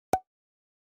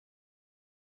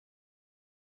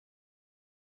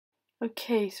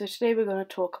Okay, so today we're going to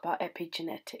talk about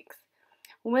epigenetics.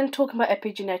 When talking about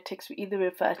epigenetics, we either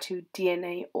refer to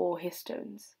DNA or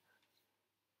histones.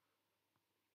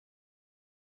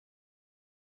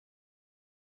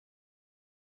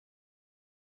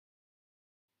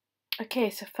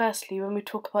 Okay, so firstly, when we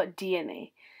talk about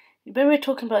DNA, when we're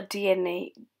talking about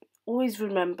DNA, always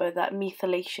remember that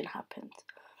methylation happens.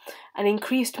 And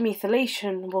increased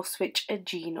methylation will switch a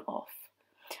gene off.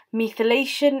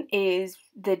 Methylation is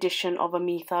the addition of a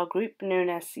methyl group known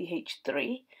as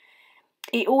CH3.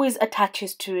 It always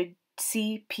attaches to a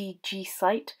CpG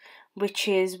site, which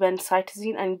is when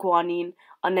cytosine and guanine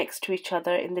are next to each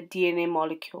other in the DNA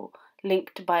molecule,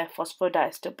 linked by a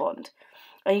phosphodiester bond.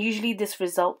 And usually this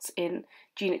results in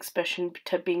gene expression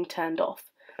being turned off.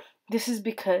 This is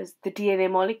because the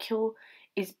DNA molecule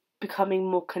is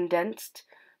becoming more condensed,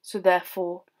 so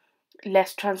therefore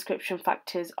less transcription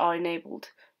factors are enabled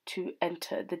to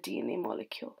enter the DNA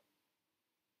molecule.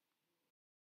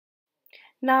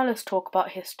 Now let's talk about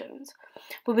histones.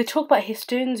 When we talk about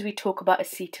histones, we talk about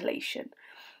acetylation.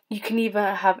 You can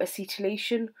either have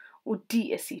acetylation or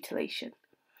deacetylation.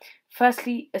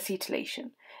 Firstly,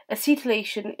 acetylation.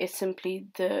 Acetylation is simply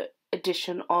the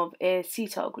addition of a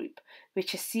acetyl group,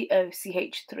 which is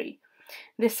COCH3.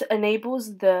 This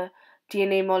enables the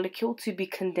DNA molecule to be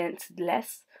condensed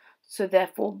less, so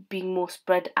therefore being more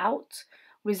spread out,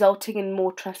 resulting in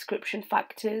more transcription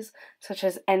factors such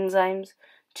as enzymes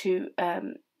to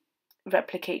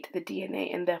replicate the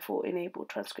DNA and therefore enable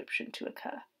transcription to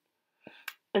occur.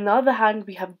 On the other hand,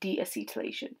 we have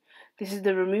deacetylation. This is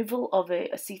the removal of a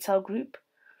acetyl group.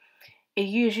 It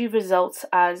usually results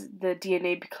as the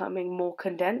DNA becoming more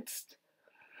condensed,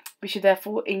 which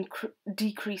therefore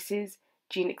decreases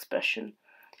gene expression,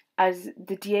 as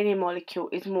the DNA molecule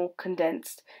is more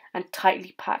condensed and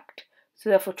tightly packed, so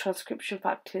therefore transcription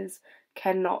factors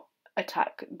cannot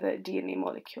attack the DNA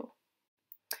molecule.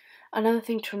 Another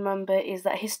thing to remember is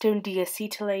that histone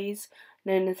deacetylase,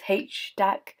 known as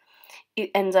HDAC,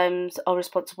 enzymes are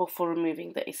responsible for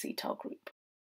removing the acetyl group.